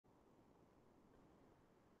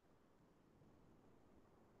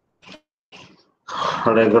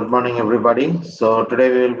All right, good morning, everybody. So today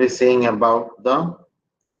we will be seeing about the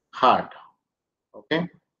heart. Okay,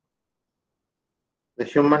 the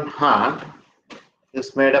human heart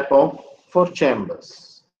is made up of four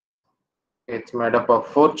chambers. It's made up of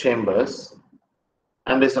four chambers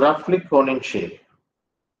and is roughly cone in shape.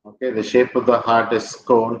 Okay, the shape of the heart is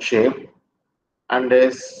cone shape and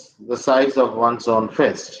is the size of one's own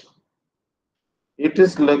fist. It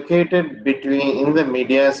is located between in the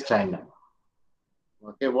mediastinum.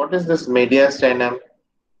 Okay, what is this mediastinum?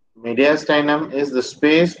 Mediastinum is the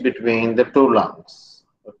space between the two lungs.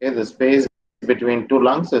 Okay, the space between two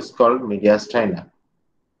lungs is called mediastinum.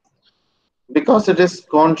 Because it is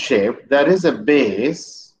cone shaped, there is a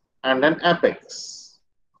base and an apex.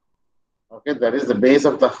 Okay, there is the base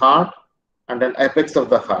of the heart and an apex of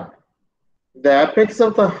the heart. The apex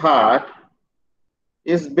of the heart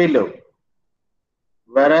is below,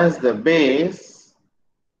 whereas the base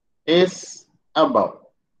is above.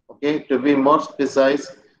 Okay, to be more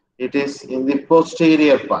precise, it is in the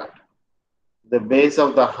posterior part. The base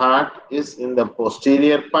of the heart is in the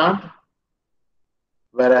posterior part,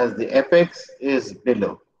 whereas the apex is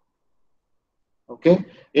below. Okay,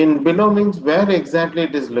 in below means where exactly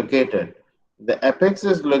it is located. The apex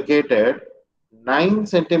is located 9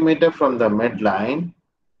 centimeter from the midline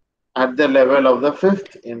at the level of the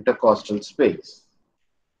fifth intercostal space.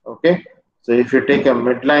 Okay, so if you take a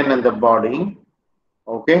midline in the body,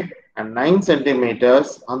 okay, and 9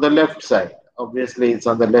 centimeters on the left side, obviously it's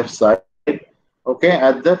on the left side, okay,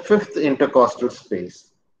 at the fifth intercostal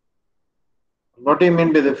space. What do you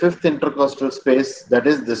mean by the fifth intercostal space? That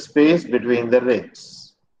is the space between the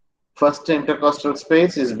ribs. First intercostal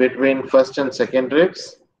space is between first and second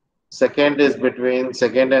ribs. Second is between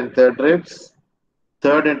second and third ribs.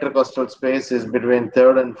 Third intercostal space is between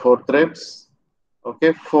third and fourth ribs.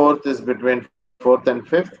 Okay, fourth is between fourth and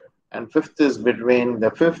fifth is between the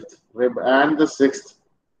fifth rib and the sixth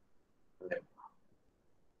rib.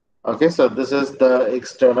 Okay, so this is the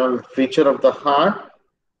external feature of the heart.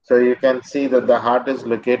 So you can see that the heart is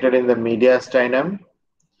located in the mediastinum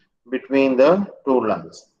between the two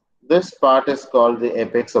lungs. This part is called the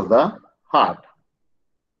apex of the heart.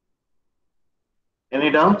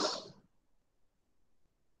 Any doubts?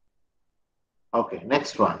 Okay,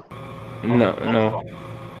 next one. No, no.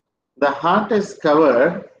 The heart is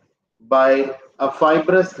covered by a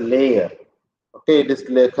fibrous layer. Okay, it is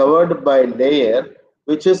covered by layer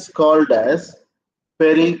which is called as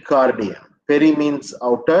pericardium. Peri means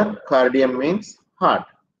outer, cardium means heart.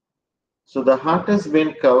 So the heart has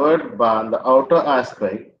been covered by the outer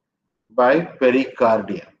aspect by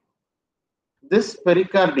pericardium. This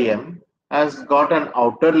pericardium has got an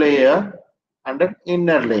outer layer and an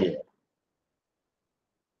inner layer.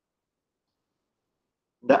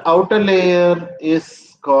 The outer layer is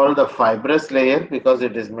called the fibrous layer because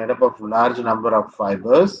it is made up of large number of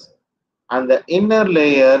fibers, and the inner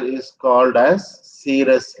layer is called as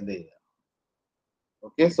serous layer.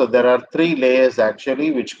 Okay, so there are three layers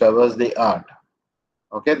actually which covers the heart.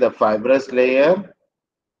 Okay, the fibrous layer,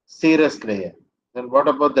 serous layer. Then what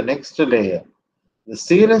about the next layer? The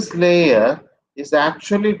serous layer is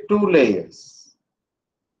actually two layers.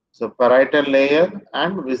 So parietal layer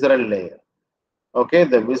and visceral layer. Okay,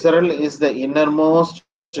 the visceral is the innermost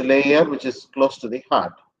layer which is close to the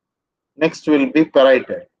heart. Next will be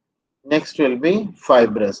parietal. Next will be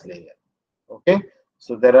fibrous layer. Okay,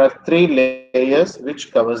 so there are three layers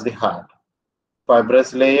which covers the heart.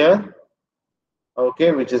 Fibrous layer,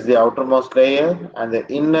 okay, which is the outermost layer, and the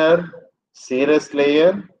inner serous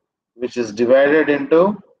layer, which is divided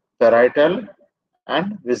into parietal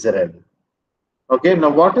and visceral. Okay, now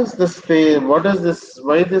what is this phase? What is this?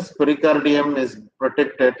 Why this pericardium is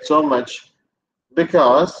protected so much?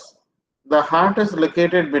 Because the heart is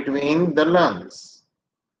located between the lungs.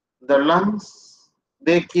 The lungs,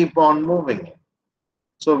 they keep on moving.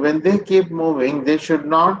 So when they keep moving, they should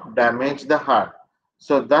not damage the heart.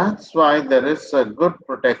 So that's why there is a good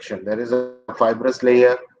protection. There is a fibrous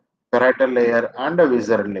layer, parietal layer, and a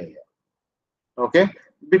visceral layer. Okay,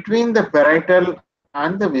 between the parietal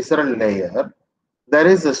and the visceral layer, there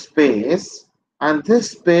is a space, and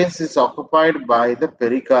this space is occupied by the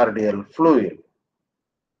pericardial fluid.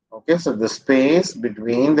 Okay, so the space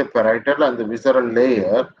between the parietal and the visceral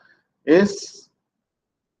layer is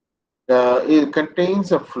it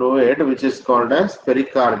contains a fluid which is called as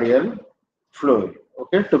pericardial fluid.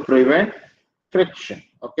 Okay, to prevent friction.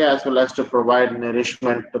 Okay, as well as to provide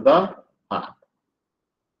nourishment to the heart.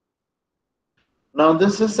 Now,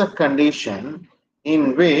 this is a condition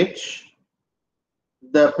in which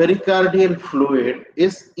the pericardial fluid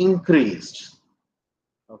is increased.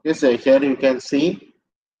 Okay, so here you can see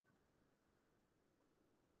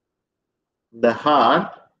the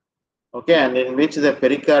heart, okay, and in which the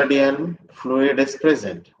pericardial fluid is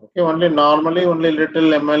present. Okay, only normally only little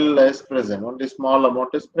ml is present, only small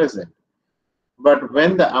amount is present. But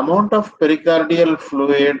when the amount of pericardial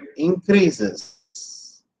fluid increases,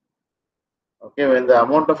 okay, when the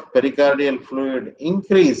amount of pericardial fluid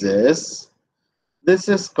increases, this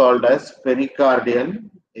is called as pericardial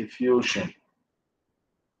effusion.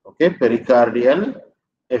 Okay, pericardial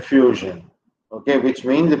effusion. Okay, which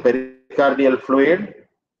means the pericardial fluid,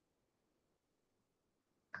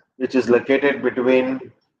 which is located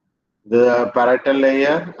between the parietal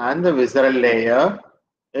layer and the visceral layer,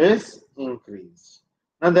 is increased.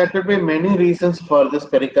 Now, there could be many reasons for this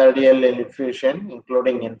pericardial effusion,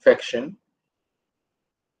 including infection.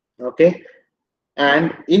 Okay,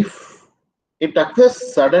 and if it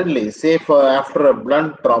occurs suddenly, say for after a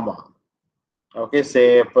blunt trauma, okay,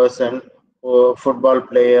 say a person, a football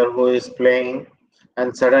player who is playing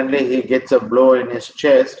and suddenly he gets a blow in his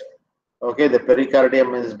chest, okay, the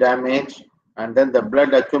pericardium is damaged and then the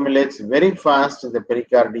blood accumulates very fast in the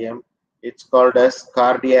pericardium. It's called as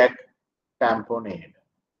cardiac tamponade.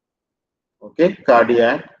 Okay,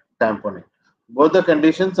 cardiac tamponade. Both the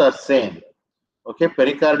conditions are same. Okay,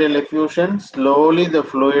 pericardial effusion, slowly the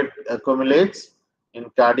fluid accumulates. In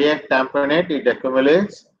cardiac tamponade, it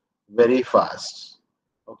accumulates very fast.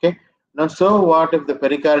 Okay, now so what if the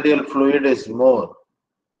pericardial fluid is more?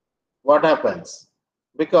 What happens?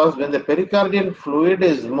 Because when the pericardial fluid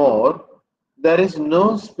is more, there is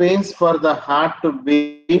no space for the heart to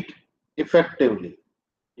beat effectively.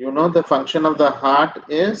 You know, the function of the heart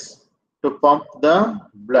is to pump the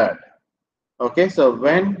blood. Okay, so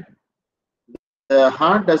when the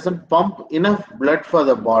heart doesn't pump enough blood for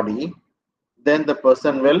the body, then the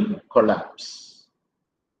person will collapse.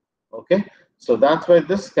 Okay, so that's why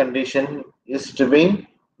this condition is to be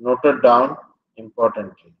noted down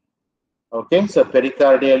importantly. Okay, so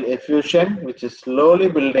pericardial effusion, which is slowly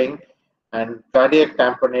building, and cardiac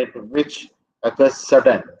tamponade, which occurs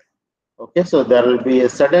sudden. Okay, so there will be a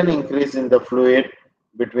sudden increase in the fluid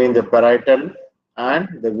between the parietal and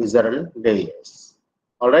the visceral layers.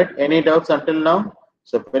 All right, any doubts until now?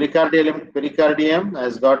 So pericardium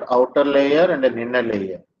has got outer layer and an inner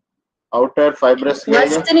layer. Outer fibrous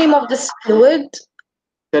What's layer, the name of this fluid?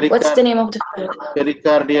 What's the pericard name of the fluid?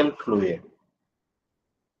 pericardial fluid.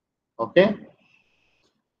 Okay,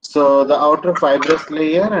 so the outer fibrous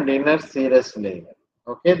layer and inner serous layer.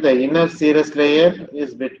 Okay, the inner serous layer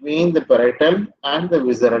is between the parietal and the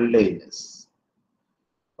visceral layers.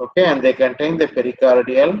 Okay, and they contain the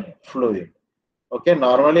pericardial fluid. Okay,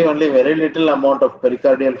 normally only very little amount of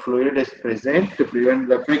pericardial fluid is present to prevent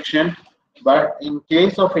the friction, but in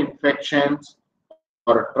case of infections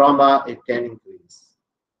or trauma, it can increase.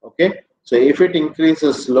 Okay, so if it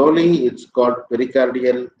increases slowly, it's called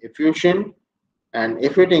pericardial effusion, and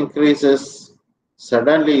if it increases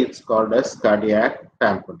suddenly, it's called as cardiac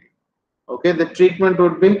tamponade. Okay, the treatment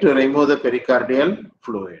would be to remove the pericardial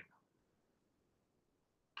fluid.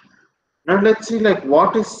 Now let's see like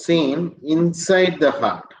what is seen inside the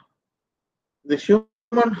heart. The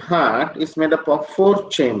human heart is made up of four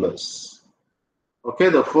chambers. Okay,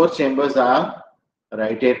 the four chambers are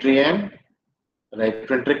right atrium, right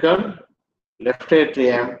ventricle, left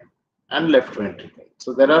atrium, and left ventricle.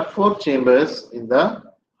 So there are four chambers in the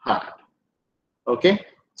heart. Okay,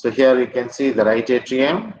 so here you can see the right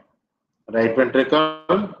atrium, right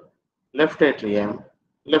ventricle, left atrium,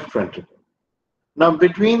 left ventricle. Now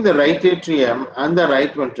between the right atrium and the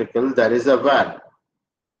right ventricle there is a valve.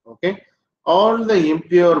 Okay, all the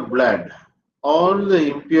impure blood, all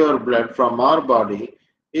the impure blood from our body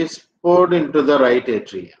is poured into the right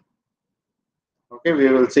atrium. Okay, we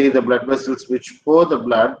will see the blood vessels which pour the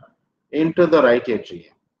blood into the right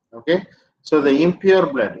atrium. Okay, so the impure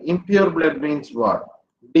blood means what?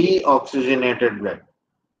 Deoxygenated blood.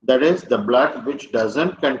 That is the blood which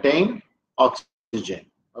doesn't contain oxygen.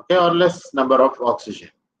 Okay, or less number of oxygen.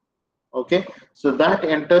 Okay, so that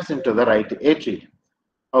enters into the right atrium.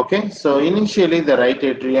 Okay, so initially the right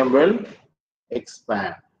atrium will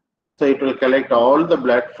expand. So it will collect all the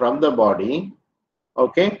blood from the body,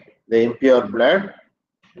 okay, the impure blood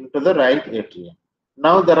into the right atrium.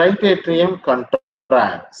 Now the right atrium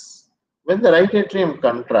contracts. When the right atrium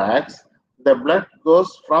contracts, the blood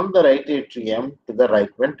goes from the right atrium to the right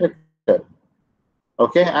ventricle.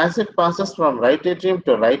 Okay, as it passes from right atrium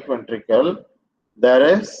to right ventricle, there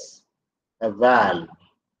is a valve,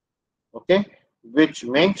 okay, which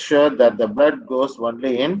makes sure that the blood goes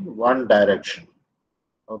only in one direction.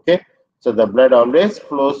 Okay, so the blood always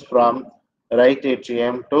flows from right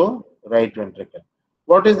atrium to right ventricle.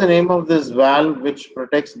 What is the name of this valve which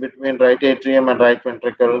protects between right atrium and right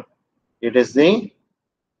ventricle? It is the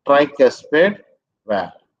tricuspid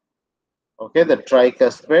valve. Okay, the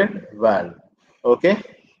tricuspid valve. Okay,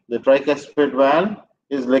 the tricuspid valve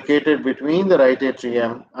is located between the right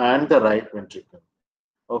atrium and the right ventricle.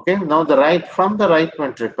 Okay, now from the right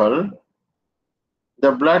ventricle,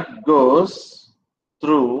 the blood goes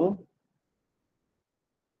through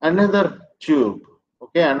another tube.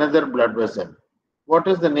 Okay, another blood vessel. What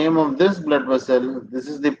is the name of this blood vessel? This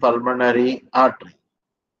is the pulmonary artery.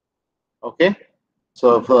 Okay,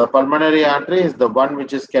 so the pulmonary artery is the one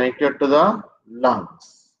which is connected to the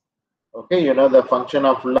lungs. Okay, you know the function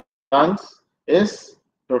of lungs is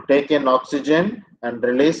to take in oxygen and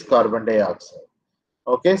release carbon dioxide.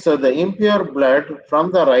 Okay, so the impure blood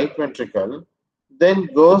from the right ventricle then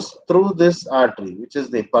goes through this artery, which is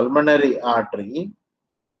the pulmonary artery,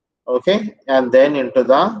 okay, and then into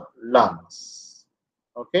the lungs.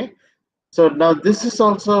 Okay, so now this is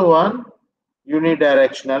also one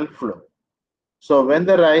unidirectional flow. So when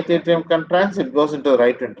the right atrium contracts, it goes into the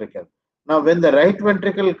right ventricle. Now when the right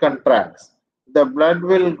ventricle contracts, the blood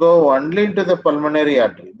will go only into the pulmonary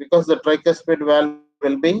artery because the tricuspid valve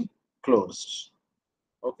will be closed.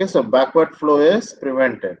 Okay, so backward flow is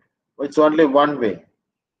prevented. It's only one way.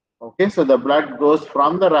 Okay, so the blood goes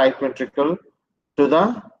from the right ventricle to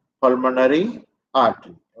the pulmonary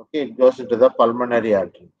artery. Okay, it goes into the pulmonary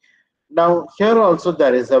artery. Now here also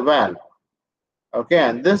there is a valve. Okay,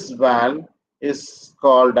 and this valve is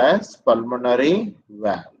called as pulmonary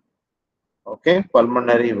valve. Okay,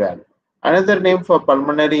 pulmonary valve. Another name for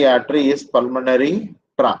pulmonary artery is pulmonary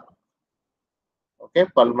trunk. Okay,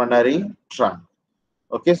 pulmonary trunk.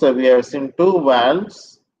 Okay, so we have seen two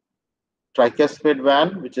valves, tricuspid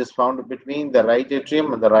valve, which is found between the right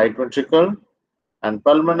atrium and the right ventricle, and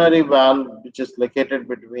pulmonary valve, which is located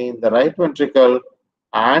between the right ventricle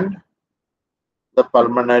and the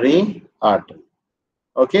pulmonary artery.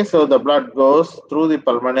 Okay, so the blood goes through the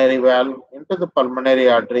pulmonary valve into the pulmonary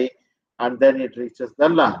artery and then it reaches the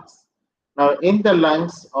lungs. Now, in the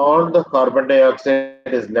lungs, all the carbon dioxide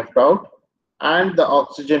is left out and the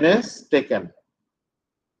oxygen is taken.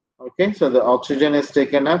 Okay, so the oxygen is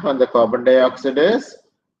taken up and the carbon dioxide is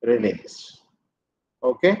released.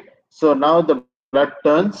 Okay, so now the blood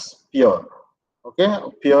turns pure. Okay,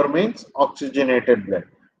 pure means oxygenated blood.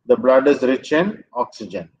 The blood is rich in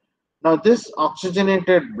oxygen. Now, this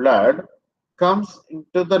oxygenated blood comes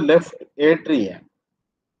into the left atrium.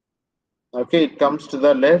 Okay, it comes to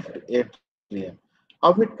the left atrium.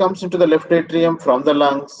 How it comes into the left atrium from the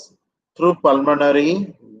lungs? Through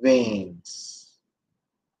pulmonary veins.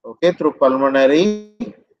 Okay, through pulmonary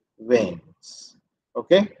veins.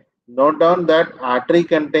 Okay, note down that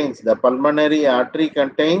the pulmonary artery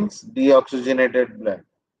contains deoxygenated blood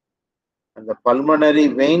and the pulmonary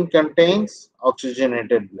vein contains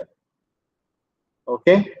oxygenated blood.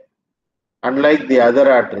 Okay, unlike the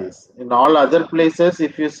other arteries. In all other places,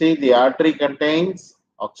 if you see, the artery contains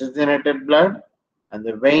oxygenated blood and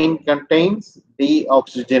the vein contains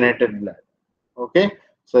deoxygenated blood. Okay,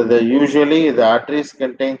 so the arteries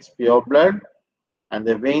contains pure blood and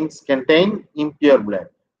the veins contain impure blood.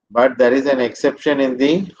 But there is an exception in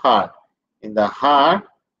the heart. In the heart,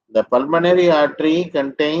 the pulmonary artery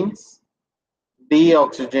contains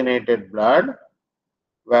deoxygenated blood,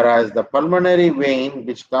 whereas the pulmonary vein,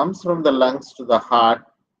 which comes from the lungs to the heart,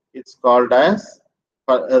 it's called as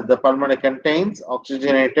the pulmonary contains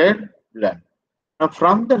oxygenated blood. Now,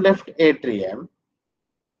 from the left atrium,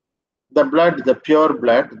 the blood, the pure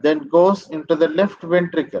blood, then goes into the left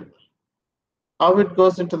ventricle. How it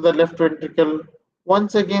goes into the left ventricle?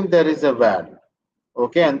 Once again, there is a valve.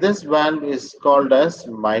 Okay, and this valve is called as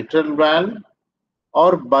mitral valve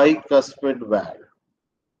or bicuspid valve.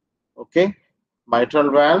 Okay,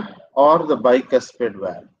 mitral valve or the bicuspid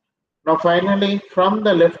valve. Now, finally, from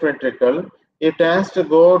the left ventricle, it has to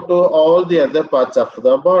go to all the other parts of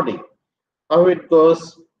the body. How it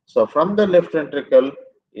goes? So, from the left ventricle,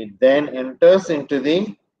 it then enters into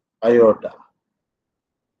the aorta.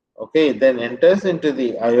 Okay, it then enters into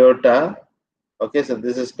the aorta. Okay, so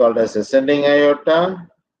this is called as ascending aorta,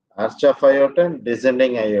 arch of aorta, and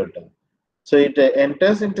descending aorta. So it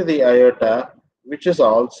enters into the aorta, which is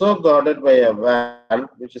also guarded by a valve,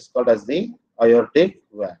 which is called as the aortic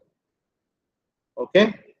valve.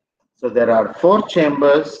 Okay, so there are four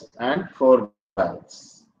chambers and four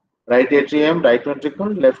valves: right atrium, right ventricle,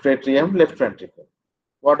 left atrium, left ventricle.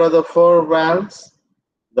 What are the four valves?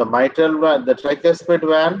 The mitral valve, the tricuspid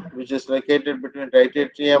valve, which is located between right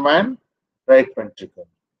atrium and right ventricle.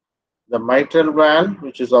 The mitral valve,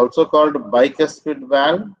 which is also called bicuspid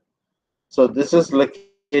valve. So this is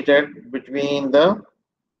located between the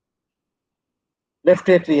left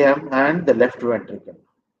atrium and the left ventricle.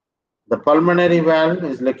 The pulmonary valve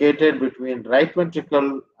is located between right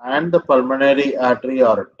ventricle and the pulmonary artery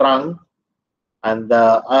or trunk, and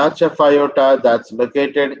the arch of aorta that's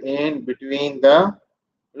located in between the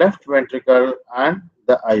left ventricle and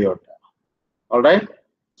the aorta. All right.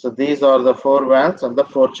 So these are the four valves and the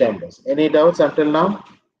four chambers. Any doubts until now?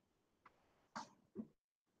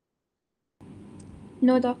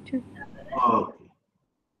 No, doctor. Okay.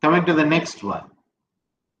 Coming to the next one.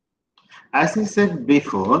 As I said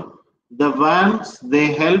before, the valves they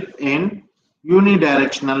help in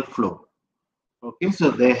unidirectional flow. Okay,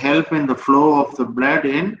 so they help in the flow of the blood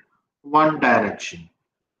in one direction.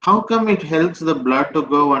 How come it helps the blood to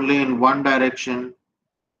go only in one direction?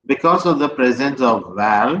 Because of the presence of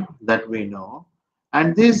valve that we know,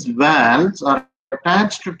 and these valves are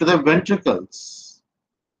attached to the ventricles.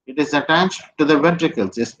 It is attached to the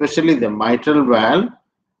ventricles, especially the mitral valve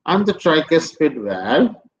and the tricuspid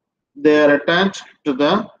valve. They are attached to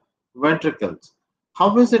the ventricles.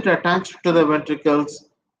 How is it attached to the ventricles?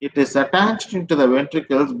 It is attached into the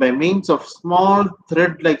ventricles by means of small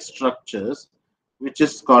thread-like structures, which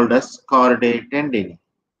is called as chordae tendineae.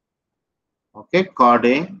 Okay,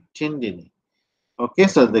 chordae tendineae. Okay,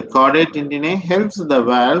 so the chordae tendineae helps the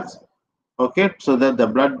valves, okay, so that the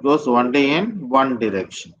blood goes only in one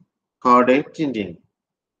direction. Chordae tendineae.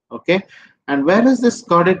 Okay, and where is this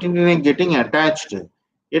chordae tendineae getting attached?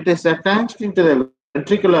 It is attached into the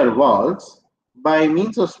ventricular walls by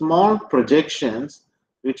means of small projections,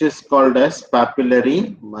 which is called as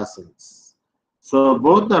papillary muscles. So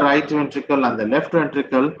both the right ventricle and the left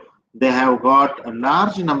ventricle, they have got a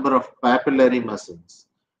large number of papillary muscles.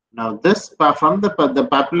 Now this from the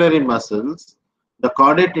papillary muscles, the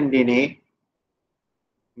chordae tendineae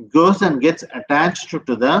goes and gets attached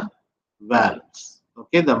to the valves.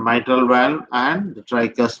 Okay, the mitral valve and the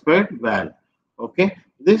tricuspid valve. Okay,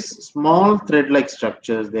 these small thread-like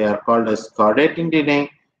structures they are called as chordae tendineae,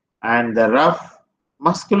 and the rough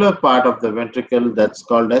muscular part of the ventricle that's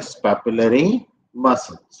called as papillary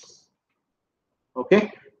muscles.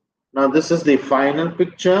 Okay, now this is the final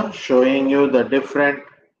picture showing you the different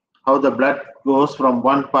how the blood goes from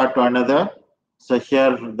one part to another. So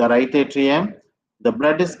here the right atrium, the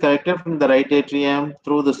blood is collected from the right atrium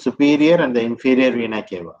through the superior and the inferior vena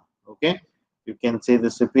cava. Okay, you can see the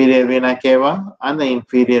superior vena cava and the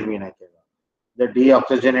inferior vena cava. The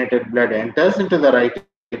deoxygenated blood enters into the right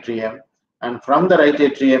atrium, and from the right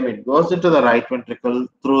atrium it goes into the right ventricle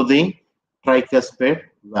through the tricuspid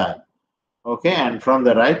valve. Okay, and from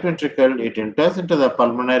the right ventricle it enters into the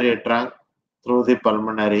pulmonary trunk through the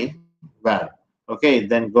pulmonary valve. Okay, it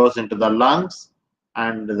then goes into the lungs,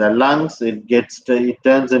 and the lungs it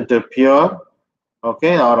turns into pure,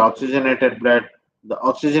 okay, or oxygenated blood. The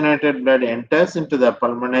oxygenated blood enters into the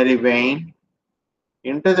pulmonary vein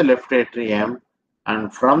into the left atrium,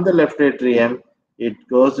 and from the left atrium it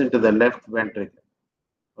goes into the left ventricle,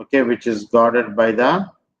 okay, which is guarded by the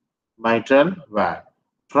mitral valve.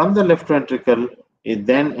 From the left ventricle, it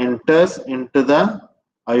then enters into the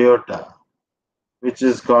aorta, which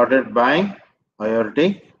is guarded by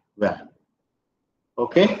aortic valve.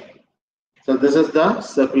 Okay, so this is the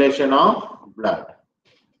circulation of blood.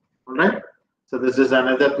 All right. So this is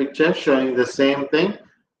another picture showing the same thing,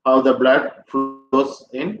 how the blood flows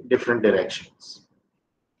in different directions.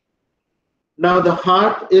 Now the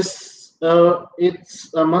heart is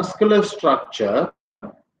it's a muscular structure,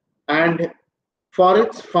 and for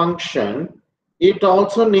its function, it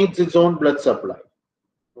also needs its own blood supply.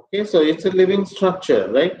 Okay, so it's a living structure,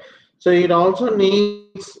 right? So it also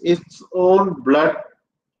needs its own blood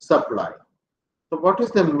supply. So what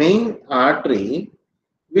is the main artery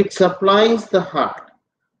which supplies the heart?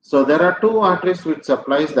 So there are two arteries which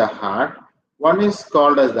supplies the heart. One is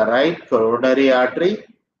called as the right coronary artery,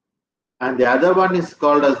 and the other one is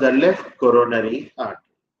called as the left coronary artery.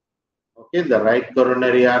 Okay, the right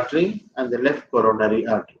coronary artery and the left coronary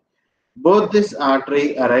artery. Both this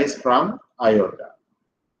artery arise from aorta.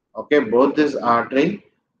 Okay, both this artery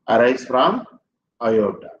arise from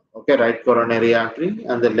aorta. Okay, right coronary artery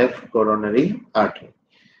and the left coronary artery.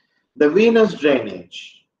 The venous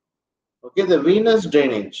drainage. Okay, the venous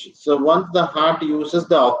drainage. So once the heart uses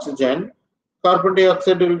the oxygen, carbon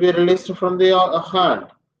dioxide will be released from the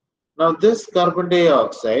heart. Now this carbon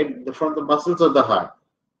dioxide from the muscles of the heart.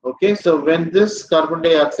 Okay, so when this carbon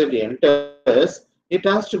dioxide enters, it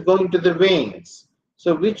has to go into the veins.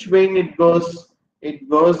 So which vein it goes? It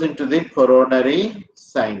goes into the coronary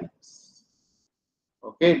sinus.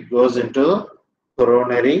 Okay, it goes into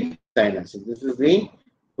coronary sinus. So this is the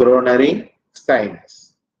coronary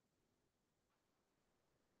sinus.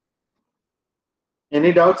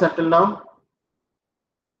 Any doubts until now?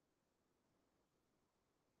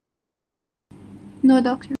 No,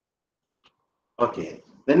 doctor. Okay.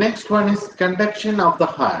 The next one is conduction of the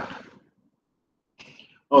heart.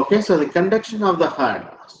 Okay, so the conduction of the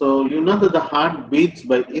heart. So you know that the heart beats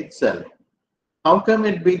by itself. How come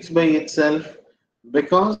it beats by itself?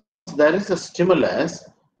 Because there is a stimulus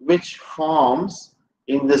which forms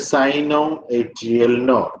in the sinoatrial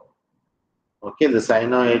node. Okay, the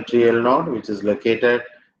sinoatrial node, which is located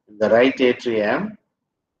in the right atrium.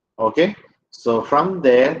 Okay, so from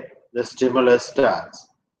there the stimulus starts.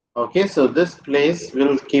 Okay, so this place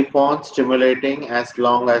will keep on stimulating as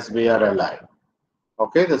long as we are alive.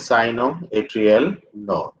 Okay, the sinoatrial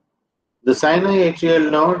node. The sinoatrial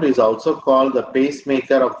node is also called the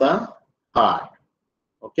pacemaker of the heart.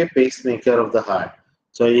 Okay, pacemaker of the heart.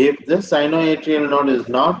 So if the sinoatrial node is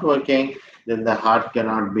not working, then the heart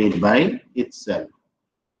cannot beat by itself.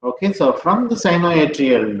 Okay, so from the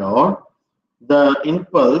sinoatrial node, the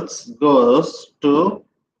impulse goes to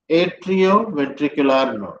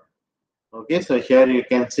atrioventricular node. Okay, so here you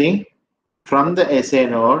can see from the SA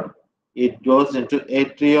node, it goes into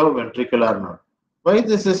atrioventricular node. Why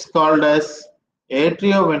this is called as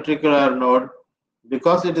atrioventricular node?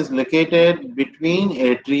 Because it is located between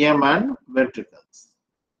atrium and ventricles.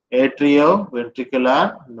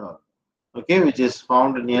 Atrioventricular node, okay, which is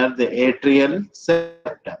found near the atrial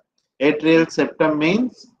septum. Atrial septum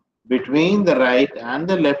means between the right and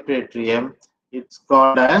the left atrium. It's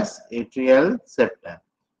called as atrial septum.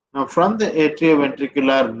 Now, from the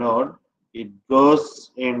atrioventricular node, it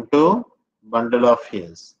goes into bundle of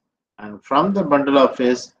hairs, and from the bundle of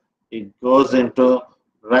hairs, it goes into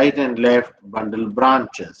right and left bundle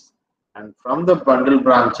branches. And from the bundle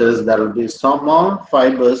branches, there will be some more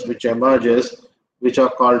fibers which emerges, which are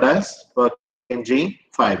called as Purkinje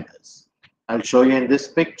fibers. I'll show you in this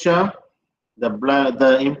picture.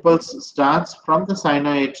 The impulse starts from the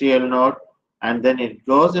sinoatrial node and then it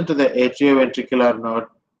goes into the atrioventricular node.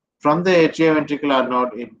 From the atrioventricular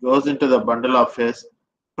node, it goes into the bundle of his.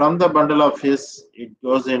 From the bundle of his, it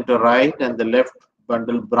goes into right and the left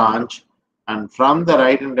bundle branch. And from the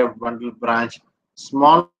right and left bundle branch,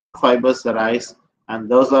 small fibers arise, and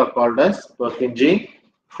those are called as Purkinje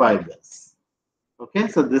fibers. Okay,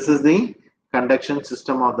 so this is the conduction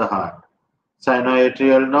system of the heart.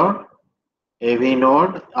 Sinoatrial node, AV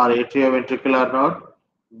node or atrioventricular node,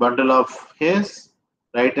 bundle of hairs,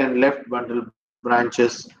 right and left bundle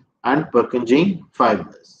branches, and Purkinje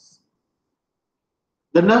fibers.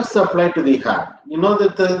 The nerve supply to the heart. You know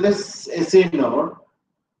that this AC node.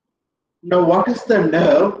 Now, what is the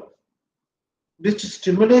nerve which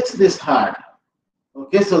stimulates this heart?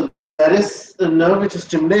 Okay, so there is a nerve which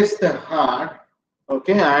stimulates the heart.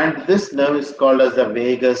 Okay, and this nerve is called as the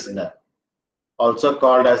vagus nerve, also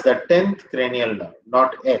called as the 10th cranial nerve,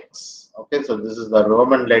 not X. Okay, so this is the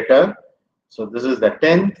Roman letter. So this is the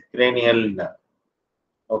 10th cranial nerve.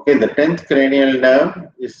 Okay, the 10th cranial nerve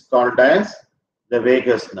is called as the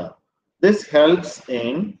vagus nerve. This helps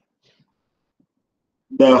in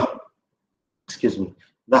the, excuse me,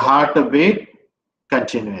 the heart to beat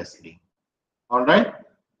continuously. All right.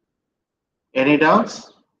 Any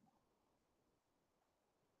doubts?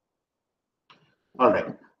 All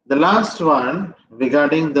right. The last one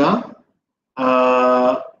regarding the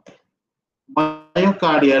uh,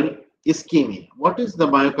 myocardial ischemia. What is the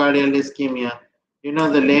myocardial ischemia? You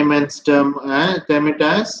know the layman's term it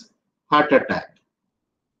as heart attack.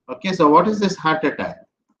 Okay, so what is this heart attack?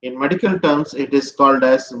 In medical terms, it is called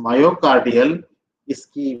as myocardial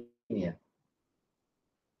ischemia.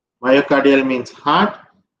 Myocardial means heart,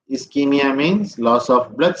 ischemia means loss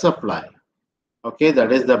of blood supply. Okay,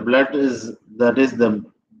 that is the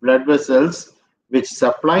blood vessels which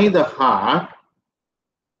supply the heart.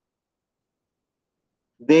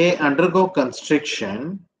 They undergo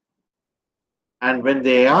constriction, and when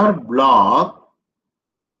they are blocked,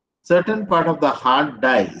 certain part of the heart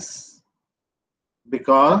dies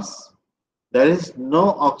because there is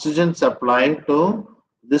no oxygen supply to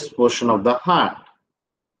this portion of the heart.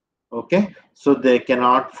 Okay, so they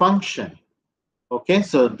cannot function. Okay,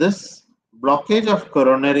 so this blockage of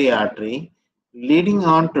coronary artery leading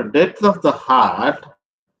on to death of the heart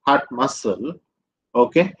muscle,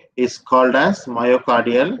 okay, is called as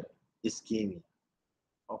myocardial ischemia.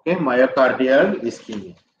 Okay, myocardial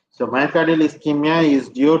ischemia. So myocardial ischemia is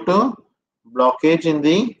due to blockage in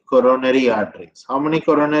the coronary arteries. How many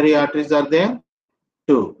coronary arteries are there?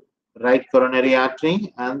 Two. Right coronary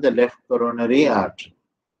artery and the left coronary artery.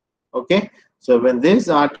 Okay, so when these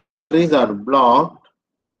arteries are blocked,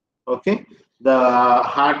 okay, the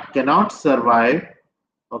heart cannot survive.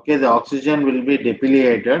 Okay, the oxygen will be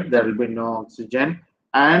depleted, there will be no oxygen,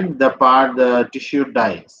 and the tissue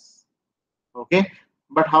dies. Okay,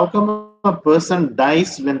 but how come a person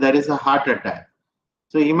dies when there is a heart attack.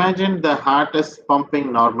 So imagine the heart is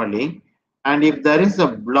pumping normally, and if there is a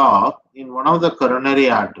block in one of the coronary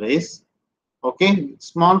arteries, okay,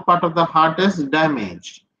 small part of the heart is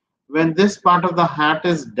damaged. When this part of the heart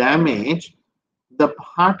is damaged, the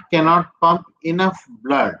heart cannot pump enough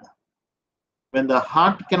blood. When the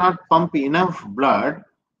heart cannot pump enough blood,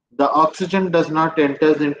 the oxygen does not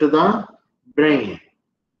enter into the brain.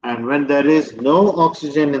 And when there is no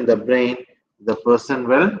oxygen in the brain, the person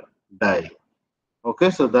will die. Okay,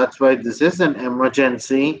 so that's why this is an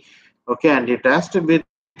emergency. Okay, and it has to be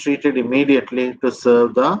treated immediately to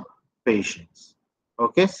serve the patients.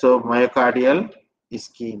 Okay, so myocardial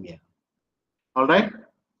ischemia. All right,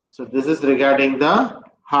 so this is regarding the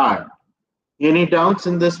heart. Any doubts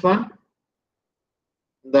in this one,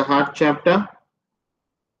 the heart chapter?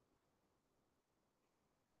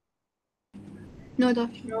 No,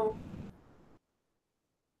 doctor.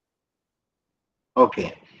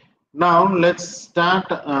 Okay, now let's start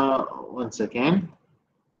once again.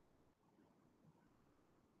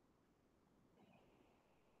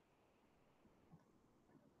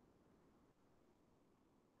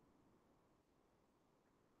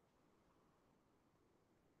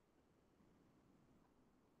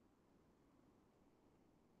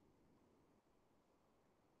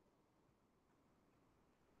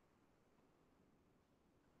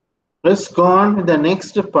 Let's go on with the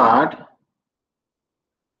next part,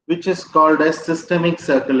 which is called as systemic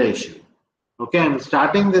circulation. Okay, I'm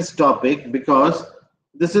starting this topic because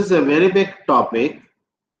this is a very big topic.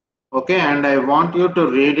 Okay, and I want you to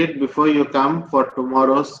read it before you come for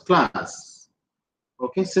tomorrow's class.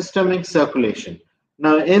 Okay, systemic circulation.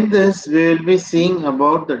 Now, in this, we will be seeing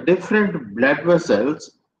about the different blood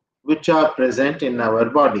vessels which are present in our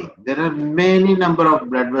body. There are many number of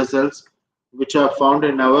blood vessels which are found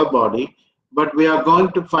in our body, but we are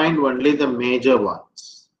going to find only the major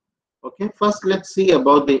ones. Okay, first let's see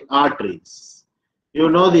about the arteries. You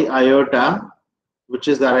know the aorta, which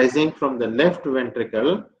is arising from the left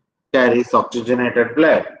ventricle, carries oxygenated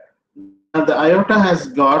blood. Now the aorta has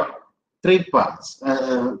got three parts.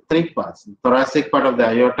 Three parts. The thoracic part of the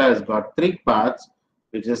aorta has got three parts,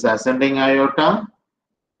 which is ascending aorta,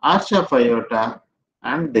 arch of aorta,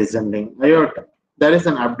 and descending aorta. There is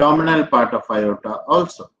an abdominal part of aorta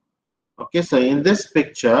also. Okay, so in this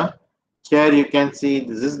picture, here you can see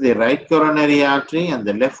this is the right coronary artery and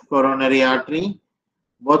the left coronary artery,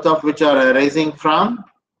 both of which are arising from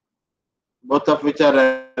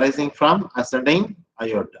ascending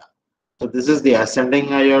aorta. So this is the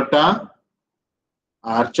ascending aorta,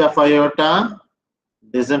 arch of aorta,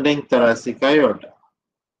 descending thoracic aorta.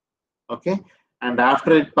 Okay, and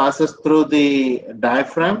after it passes through the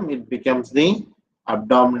diaphragm, it becomes the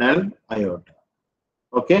abdominal aorta.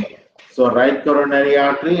 Okay, so right coronary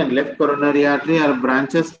artery and left coronary artery are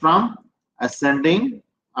branches from ascending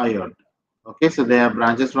aorta. Okay, so they are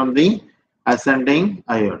branches from the ascending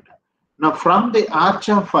aorta. Now, from the arch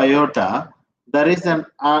of aorta, there is an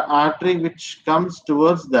artery which comes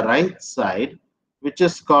towards the right side, which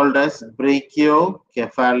is called as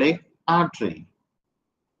brachiocephalic artery.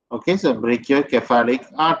 Okay, so brachiocephalic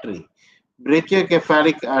artery.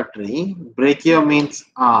 Brachiocephalic artery, brachio means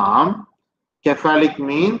arm, cephalic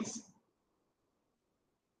means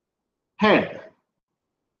head.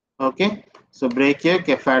 Okay, so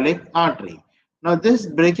brachiocephalic artery. Now, this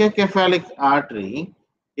brachiocephalic artery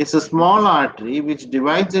is a small artery which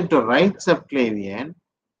divides into right subclavian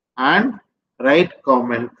and right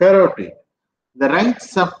common carotid. The right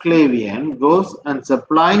subclavian goes and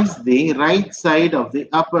supplies the right side of the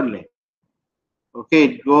upper limb. Okay,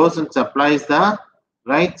 it goes and supplies the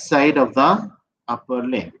right side of the upper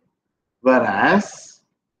limb, whereas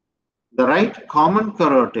the right common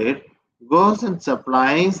carotid goes and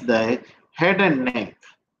supplies the head and neck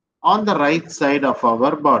on the right side of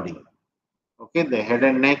our body. Okay, the head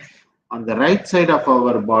and neck on the right side of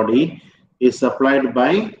our body is supplied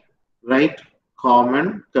by right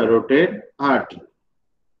common carotid artery.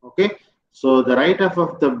 Okay, so the right half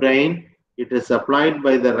of the brain, it is supplied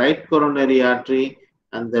by the right coronary artery,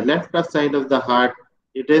 and the left side of the heart,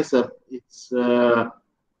 it's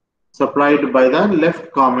supplied by the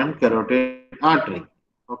left common carotid artery.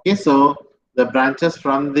 Okay, so the branches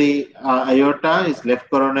from the aorta is left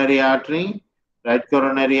coronary artery, right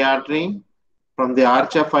coronary artery. From the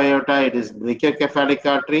arch of aorta, it is brachiocephalic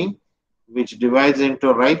artery, which divides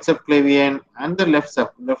into right subclavian and the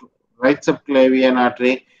right subclavian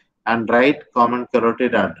artery and right common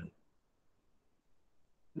carotid artery.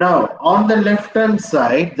 Now, on the left hand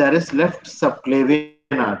side, there is left subclavian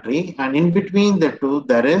artery, and in between the two,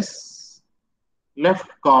 there is left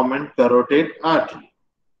common carotid artery.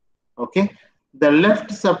 Okay, the left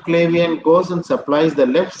subclavian goes and supplies the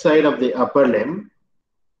left side of the upper limb.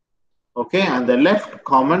 Okay, and the left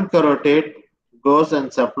common carotid goes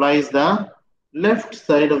and supplies the left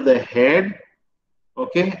side of the head.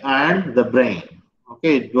 Okay, and the brain.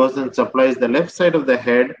 Okay, it goes and supplies the left side of the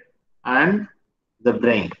head and the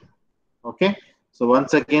brain. Okay, so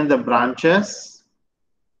once again the branches: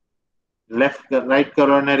 right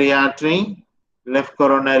coronary artery, left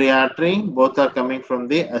coronary artery, both are coming from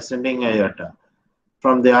the ascending aorta.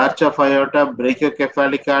 From the arch of aorta,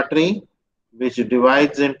 brachiocephalic artery, which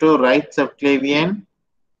divides into right subclavian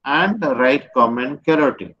and right common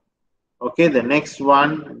carotid. Okay, the next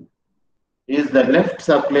one is the left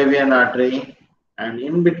subclavian artery, and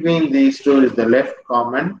in between these two is the left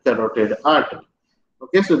common carotid artery.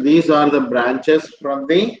 Okay, so these are the branches from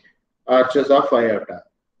the arches of aorta.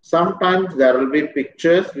 Sometimes there will be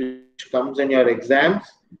pictures which comes in your exams.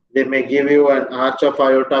 They may give you an arch of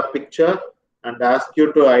aorta picture and ask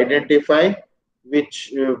you to identify what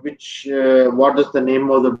is the name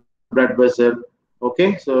of the blood vessel.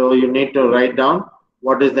 Okay, so you need to write down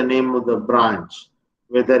what is the name of the branch,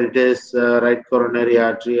 whether it is right coronary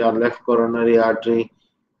artery or left coronary artery.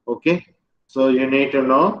 Okay, so you need to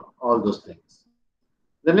know all those things.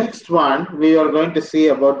 The next one we are going to see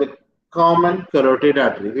about the common carotid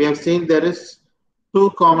artery. We have seen there is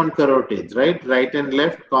two common carotids, right and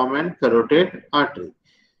left common carotid artery.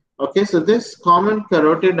 Okay, so this common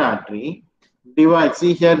carotid artery divides.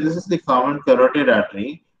 See here, this is the common carotid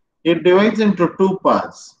artery. It divides into two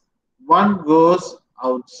parts. One goes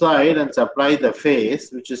outside and supply the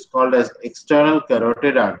face, which is called as external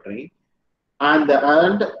carotid artery, and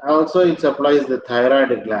also it supplies the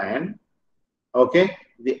thyroid gland. Okay,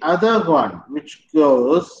 the other one which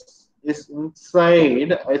goes is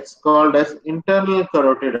inside, it's called as internal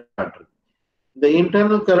carotid artery. The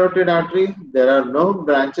internal carotid artery, there are no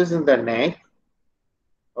branches in the neck.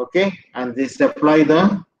 Okay, and they supply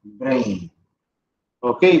the brain.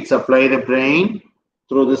 Okay, it supply the brain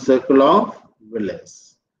through the circle of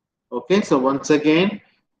Willis. Okay, so once again,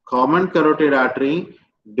 common carotid artery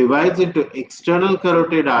divides into external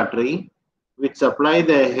carotid artery, which supply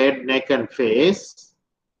the head, neck, and face.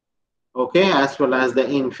 Okay, as well as the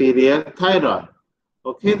inferior thyroid.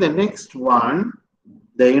 Okay, the next one,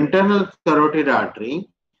 the internal carotid artery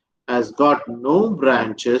has got no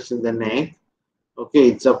branches in the neck. Okay,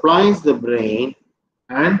 it supplies the brain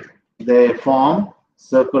and they form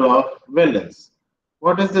circle of Willis.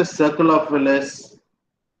 What is the circle of Willis?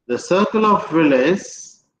 The circle of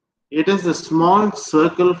Willis, it is a small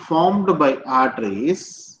circle formed by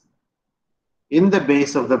arteries in the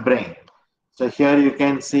base of the brain. So here you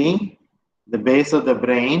can see the base of the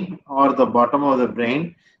brain or the bottom of the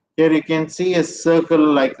brain. Here you can see a circle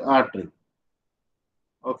like artery.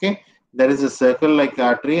 Okay, there is a circle like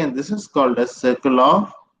artery, and this is called a circle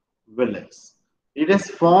of Willis. It is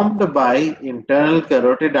formed by internal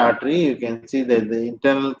carotid artery. You can see that the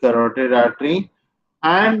internal carotid artery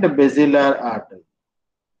and basilar artery.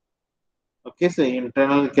 Okay, so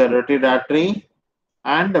internal carotid artery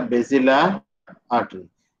and basilar artery.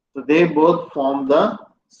 So they both form the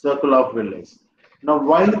circle of Willis. Now,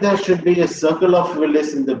 why there should be a circle of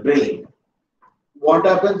Willis in the brain? What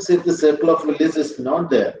happens if the circle of Willis is not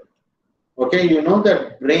there? Okay, you know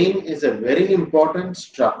that brain is a very important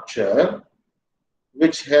structure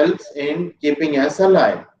which helps in keeping us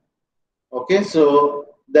alive. Okay, so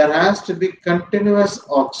there has to be continuous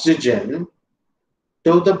oxygen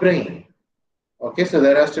to the brain. Okay, so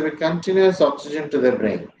there has to be continuous oxygen to the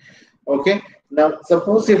brain. Okay, now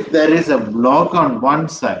suppose if there is a block on one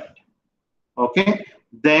side, okay,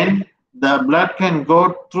 then the blood can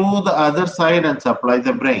go through the other side and supply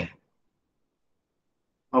the brain.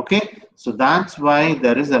 Okay, so that's why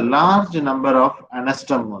there is a large number of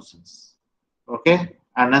anastomosis. Okay,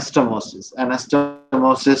 anastomosis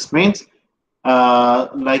means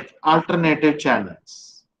like alternative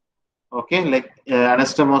channels. Okay, like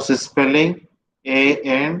anastomosis spelling A.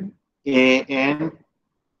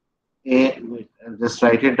 Wait, I'll just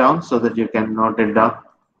write it down so that you can note it down.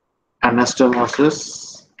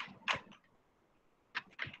 Anastomosis.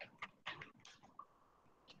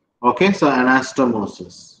 Okay, so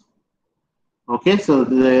anastomosis. Okay, so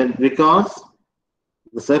because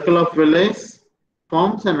the circle of Willis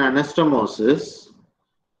forms an anastomosis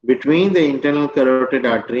between the internal carotid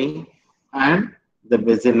artery and the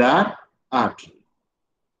basilar artery.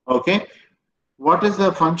 Okay, what is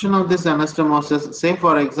the function of this anastomosis? Say,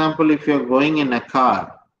 for example, if you're going in a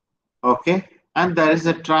car, okay, and there is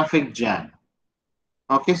a traffic jam.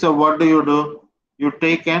 Okay, so what do? You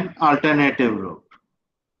take an alternative route,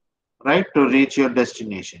 right, to reach your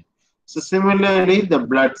destination. So similarly, the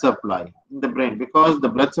blood supply in the brain, because the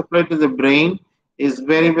blood supply to the brain is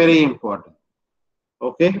very, very important.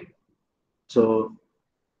 Okay, so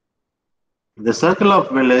the circle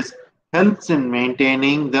of Willis helps in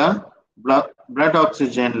maintaining the blood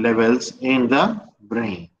oxygen levels in the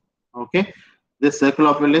brain. Okay, this circle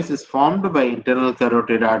of Willis is formed by internal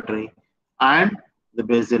carotid artery and the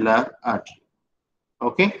basilar artery.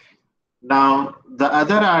 Okay, now the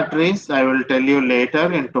other arteries I will tell you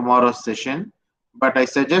later in tomorrow's session, but I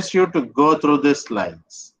suggest you to go through these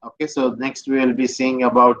slides. Okay, so next we will be seeing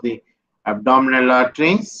about the abdominal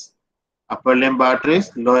arteries, upper limb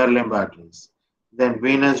arteries, lower limb arteries. Then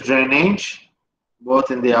venous drainage,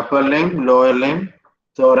 both in the upper limb, lower limb,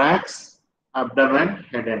 thorax, abdomen,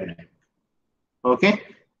 head and neck. Okay,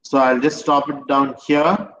 so I'll just stop it down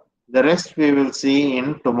here. The rest we will see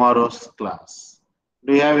in tomorrow's class.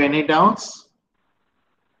 Do you have any doubts?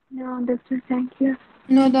 No, doctor, thank you.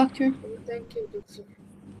 No, doctor.